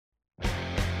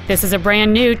This is a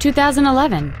brand new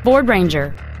 2011 Ford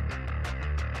Ranger.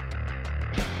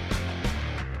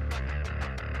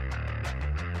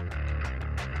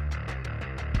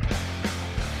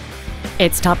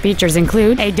 Its top features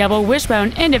include a double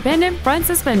wishbone independent front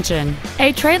suspension,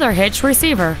 a trailer hitch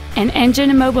receiver, an engine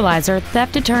immobilizer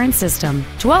theft deterrent system,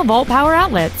 12-volt power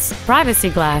outlets, privacy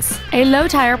glass, a low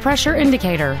tire pressure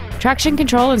indicator, traction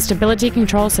control and stability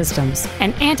control systems,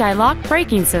 an anti-lock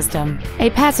braking system,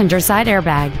 a passenger side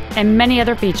airbag, and many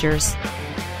other features.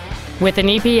 With an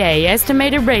EPA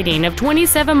estimated rating of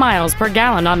 27 miles per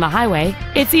gallon on the highway,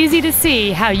 it's easy to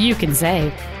see how you can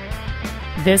save.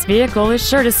 This vehicle is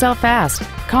sure to sell fast.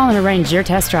 Call and arrange your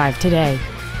test drive today.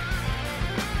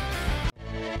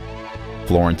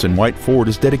 Florence and White Ford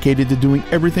is dedicated to doing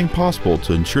everything possible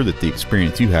to ensure that the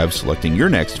experience you have selecting your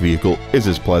next vehicle is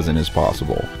as pleasant as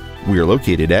possible. We are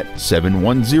located at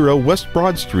 710 West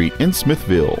Broad Street in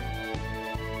Smithville.